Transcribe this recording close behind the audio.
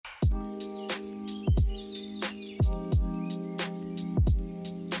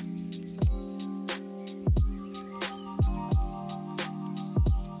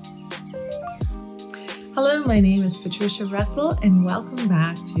Hello, my name is Patricia Russell, and welcome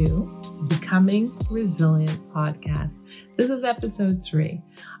back to Becoming Resilient podcast. This is episode 3.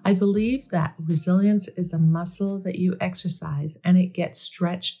 I believe that resilience is a muscle that you exercise, and it gets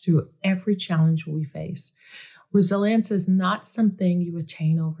stretched through every challenge we face. Resilience is not something you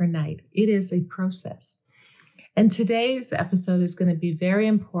attain overnight. It is a process. And today's episode is going to be very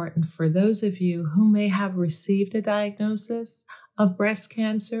important for those of you who may have received a diagnosis of breast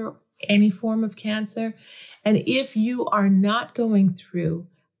cancer, any form of cancer. And if you are not going through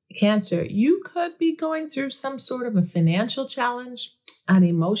cancer, you could be going through some sort of a financial challenge, an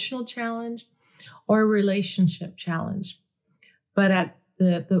emotional challenge, or a relationship challenge. But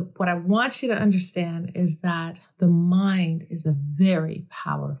what I want you to understand is that the mind is a very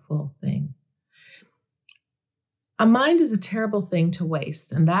powerful thing. A mind is a terrible thing to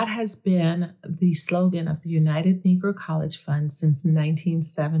waste, and that has been the slogan of the United Negro College Fund since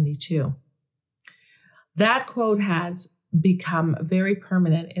 1972. That quote has become very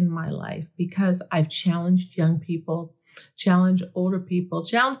permanent in my life because I've challenged young people, challenged older people,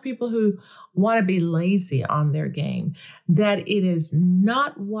 challenged people who want to be lazy on their game, that it is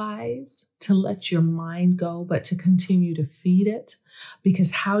not wise to let your mind go, but to continue to feed it.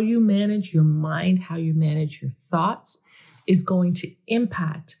 Because how you manage your mind, how you manage your thoughts is going to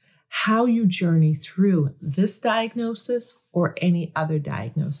impact how you journey through this diagnosis or any other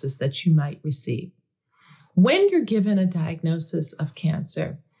diagnosis that you might receive. When you're given a diagnosis of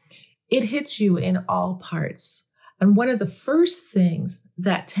cancer, it hits you in all parts. And one of the first things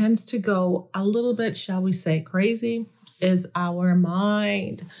that tends to go a little bit, shall we say, crazy is our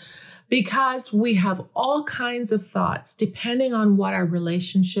mind. Because we have all kinds of thoughts depending on what our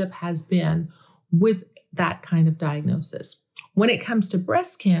relationship has been with that kind of diagnosis. When it comes to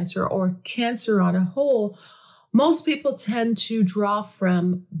breast cancer or cancer on a whole, most people tend to draw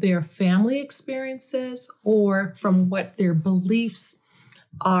from their family experiences or from what their beliefs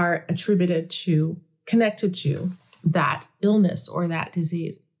are connected to that illness or that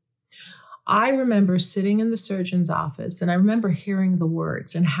disease. I remember sitting in the surgeon's office and I remember hearing the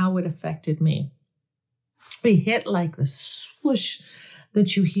words and how it affected me. It hit like the swoosh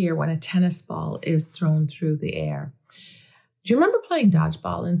that you hear when a tennis ball is thrown through the air. Do you remember playing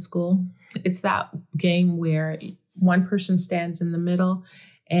dodgeball in school? It's that game where one person stands in the middle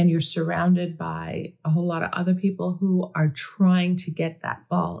and you're surrounded by a whole lot of other people who are trying to get that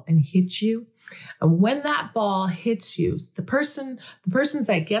ball and hit you. And when that ball hits you, the persons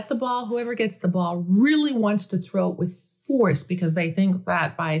that get the ball, whoever gets the ball, really wants to throw it with force because they think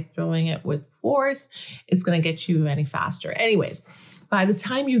that by throwing it with force, it's going to get you any faster. Anyways, by the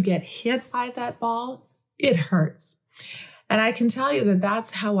time you get hit by that ball, it hurts. And I can tell you that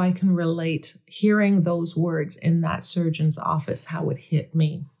that's how I can relate hearing those words in that surgeon's office, how it hit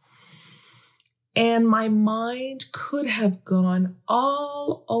me. And my mind could have gone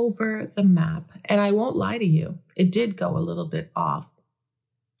all over the map. And I won't lie to you, it did go a little bit off.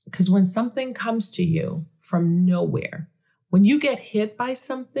 Because when something comes to you from nowhere, when you get hit by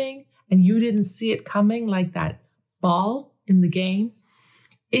something and you didn't see it coming, like that ball in the game,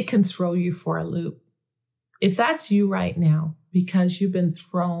 it can throw you for a loop. If that's you right now, because you've been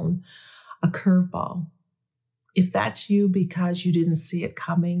thrown a curveball, if that's you because you didn't see it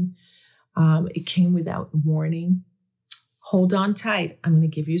coming, it came without warning, hold on tight. I'm going to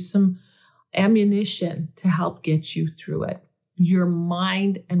give you some ammunition to help get you through it. Your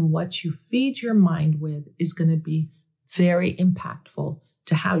mind and what you feed your mind with is going to be very impactful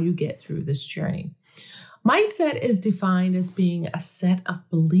to how you get through this journey. Mindset is defined as being a set of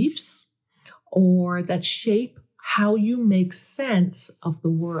beliefs or that shape how you make sense of the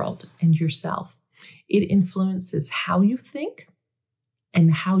world and yourself. It influences how you think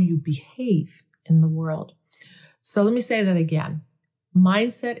and how you behave in the world. So let me say that again.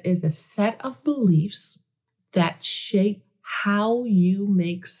 Mindset is a set of beliefs that shape how you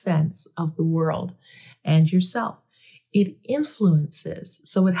make sense of the world and yourself. It influences,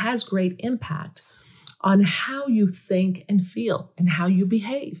 so it has great impact on how you think and feel and how you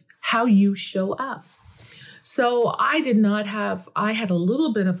behave, how you show up. So I had a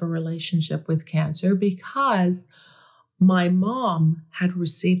little bit of a relationship with cancer because my mom had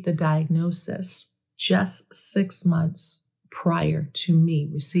received a diagnosis just 6 months prior to me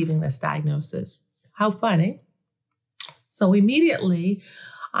receiving this diagnosis. How funny. So immediately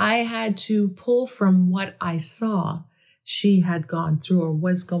I had to pull from what I saw she had gone through or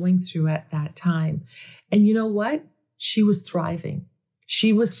was going through at that time. And you know what? She was thriving.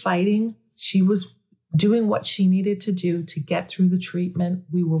 She was fighting. She was doing what she needed to do to get through the treatment.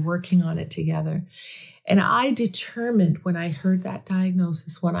 We were working on it together. And I determined when I heard that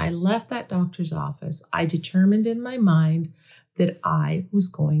diagnosis, when I left that doctor's office, I determined in my mind that I was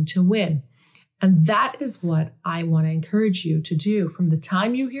going to win. And that is what I want to encourage you to do. From the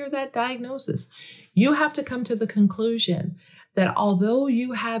time you hear that diagnosis, you have to come to the conclusion that although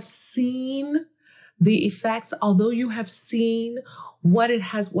you have seen the effects, although you have seen what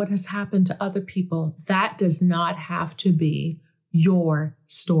has happened to other people, that does not have to be your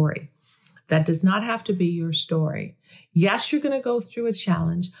story. That does not have to be your story. Yes, you're going to go through a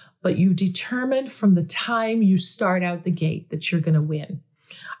challenge, but you determined from the time you start out the gate that you're going to win.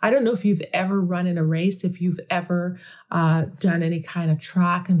 I don't know if you've ever run in a race, if you've ever done any kind of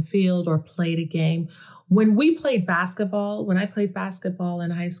track and field or played a game. When I played basketball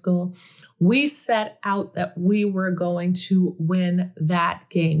in high school, we set out that we were going to win that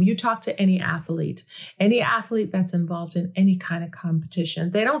game. You talk to any athlete that's involved in any kind of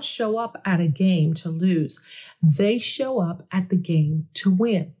competition, they don't show up at a game to lose. They show up at the game to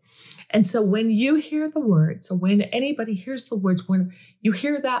win. And so when you hear the words, or when anybody hears the words, when you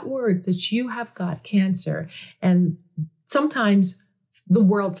hear that word that you have got cancer, and sometimes the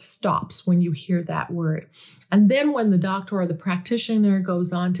world stops when you hear that word. And then when the doctor or the practitioner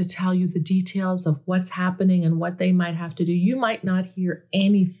goes on to tell you the details of what's happening and what they might have to do, you might not hear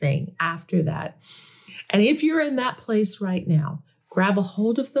anything after that. And if you're in that place right now, grab a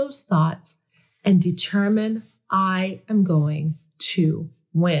hold of those thoughts and determine, I am going to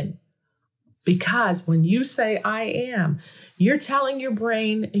win. Because when you say I am, you're telling your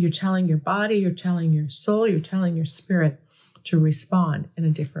brain, you're telling your body, you're telling your soul, you're telling your spirit to respond in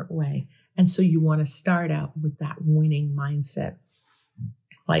a different way. And so you want to start out with that winning mindset.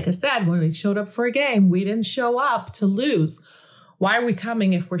 Like I said, when we showed up for a game, we didn't show up to lose. Why are we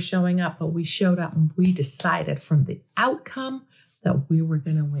coming if we're showing up? But we showed up and we decided from the outcome that we were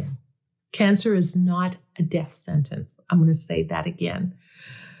going to win. Cancer is not a death sentence. I'm going to say that again.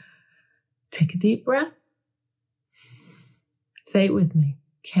 Take a deep breath. Say it with me.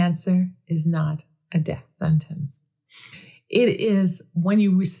 Cancer is not a death sentence. It is when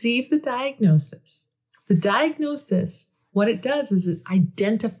you receive the diagnosis, what it does is it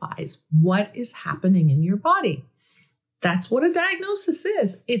identifies what is happening in your body. That's what a diagnosis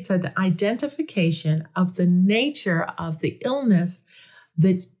is. It's an identification of the nature of the illness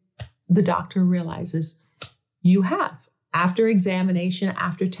that the doctor realizes you have. After examination,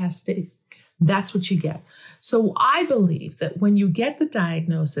 after testing, that's what you get. So I believe that when you get the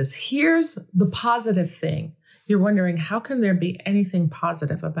diagnosis, here's the positive thing. You're wondering, how can there be anything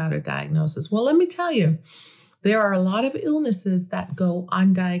positive about a diagnosis? Well, let me tell you, there are a lot of illnesses that go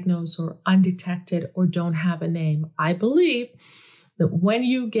undiagnosed or undetected or don't have a name. I believe that when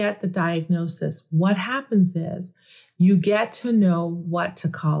you get the diagnosis, what happens is you get to know what to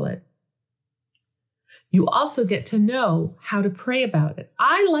call it. You also get to know how to pray about it.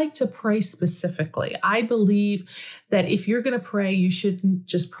 I like to pray specifically. I believe that if you're going to pray, you shouldn't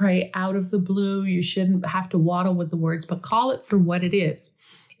just pray out of the blue. You shouldn't have to waddle with the words, but call it for what it is.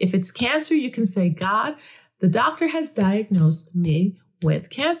 If it's cancer, you can say, God, the doctor has diagnosed me with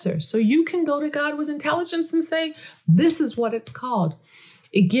cancer. So you can go to God with intelligence and say, this is what it's called.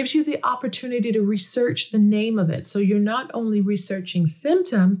 It gives you the opportunity to research the name of it. So you're not only researching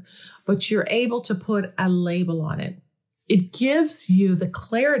symptoms, but you're able to put a label on it. It gives you the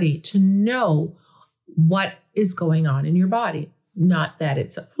clarity to know what is going on in your body. Not that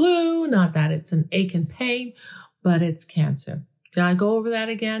it's a flu, not that it's an ache and pain, but it's cancer. Can I go over that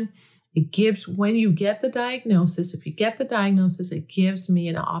again? It gives, when you get the diagnosis, if you get the diagnosis, it gives me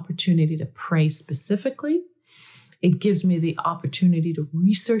an opportunity to pray specifically. It gives me the opportunity to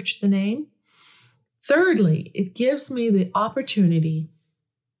research the name. Thirdly, it gives me the opportunity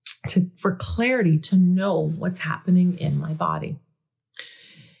for clarity to know what's happening in my body.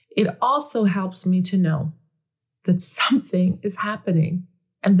 It also helps me to know that something is happening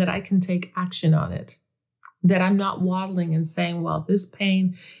and that I can take action on it. That I'm not waddling and saying, well, this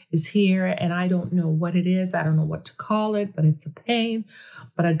pain is here and I don't know what it is. I don't know what to call it, but it's a pain,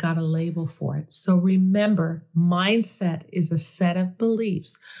 but I got a label for it. So remember, mindset is a set of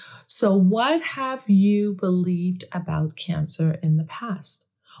beliefs. So what have you believed about cancer in the past?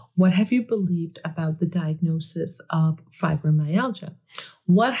 What have you believed about the diagnosis of fibromyalgia?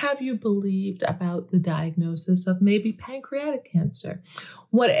 What have you believed about the diagnosis of maybe pancreatic cancer?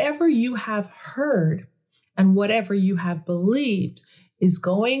 Whatever you have heard and whatever you have believed is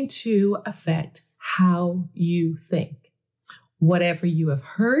going to affect how you think. Whatever you have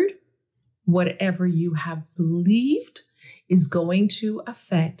heard, whatever you have believed is going to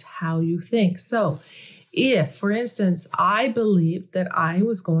affect how you think. So If, for instance, I believed that I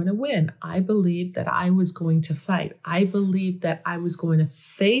was going to win, I believed that I was going to fight, I believed that I was going to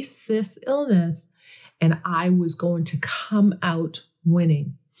face this illness and I was going to come out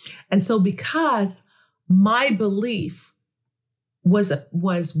winning. And so because my belief was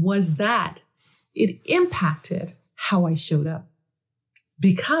that, it impacted how I showed up.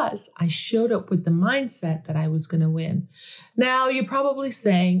 Because I showed up with the mindset that I was going to win. Now, you're probably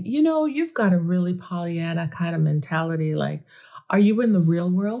saying, you've got a really Pollyanna kind of mentality. Like, are you in the real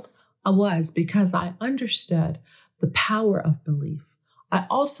world? I was, because I understood the power of belief. I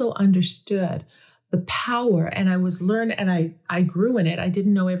also understood the power, and I was learned, and I grew in it. I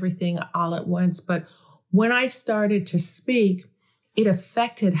didn't know everything all at once, but when I started to speak, it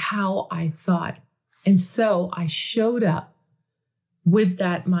affected how I thought. And so I showed up with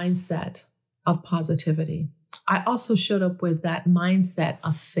that mindset of positivity. I also showed up with that mindset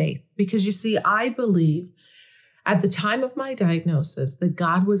of faith, because you see, I believe at the time of my diagnosis that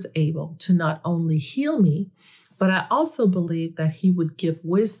God was able to not only heal me, but I also believe that he would give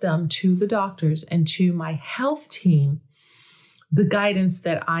wisdom to the doctors and to my health team, the guidance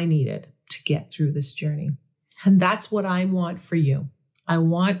that I needed to get through this journey. And that's what I want for you. I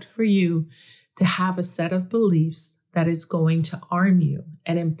want for you to have a set of beliefs that is going to arm you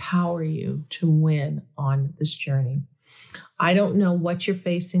and empower you to win on this journey. I don't know what you're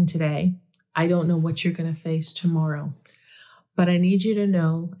facing today. I don't know what you're going to face tomorrow. But I need you to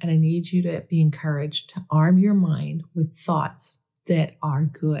know, and I need you to be encouraged to arm your mind with thoughts that are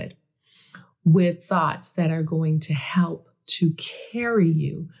good, with thoughts that are going to help to carry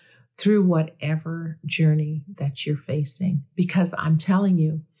you through whatever journey that you're facing. Because I'm telling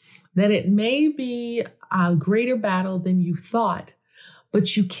you that it may be a greater battle than you thought,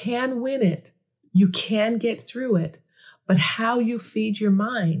 but you can win it. You can get through it. But how you feed your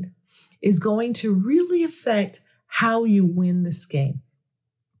mind is going to really affect how you win this game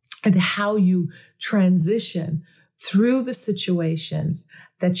and how you transition through the situations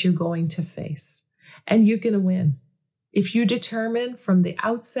that you're going to face. And you're going to win. If you determine from the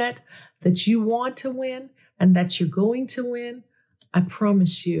outset that you want to win and that you're going to win, I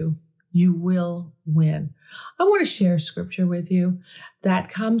promise you, you will win. I want to share scripture with you that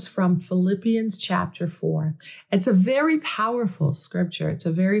comes from Philippians chapter 4. It's a very powerful scripture. It's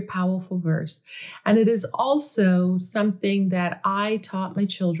a very powerful verse. And it is also something that I taught my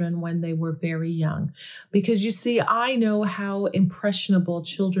children when they were very young. Because you see, I know how impressionable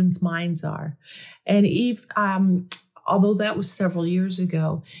children's minds are. And although that was several years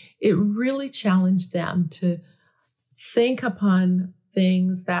ago, it really challenged them to think upon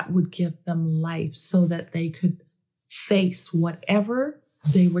things that would give them life so that they could face whatever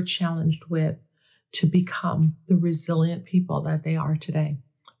they were challenged with to become the resilient people that they are today.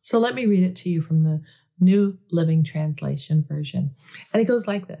 So let me read it to you from the New Living Translation version. And it goes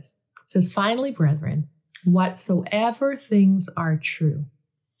like this. It says, "Finally, brethren, whatsoever things are true,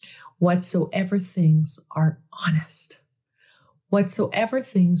 whatsoever things are honest, whatsoever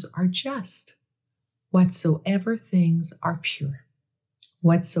things are just, whatsoever things are pure,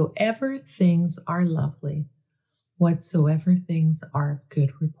 whatsoever things are lovely, whatsoever things are of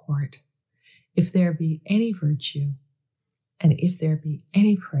good report, if there be any virtue, and if there be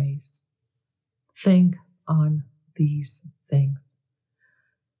any praise, think on these things."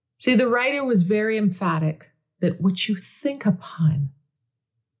 See, the writer was very emphatic that what you think upon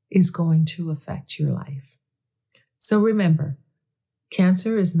is going to affect your life. So remember,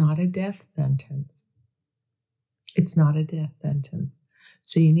 cancer is not a death sentence. It's not a death sentence.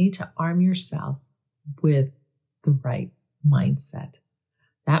 So you need to arm yourself with the right mindset.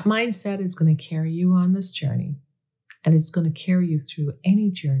 That mindset is going to carry you on this journey, and it's going to carry you through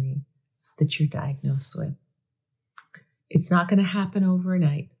any journey that you're diagnosed with. It's not going to happen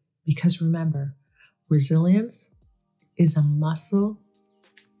overnight, because remember, resilience is a muscle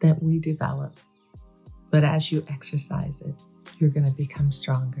that we develop. But as you exercise it, you're going to become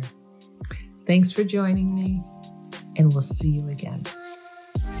stronger. Thanks for joining me, and we'll see you again.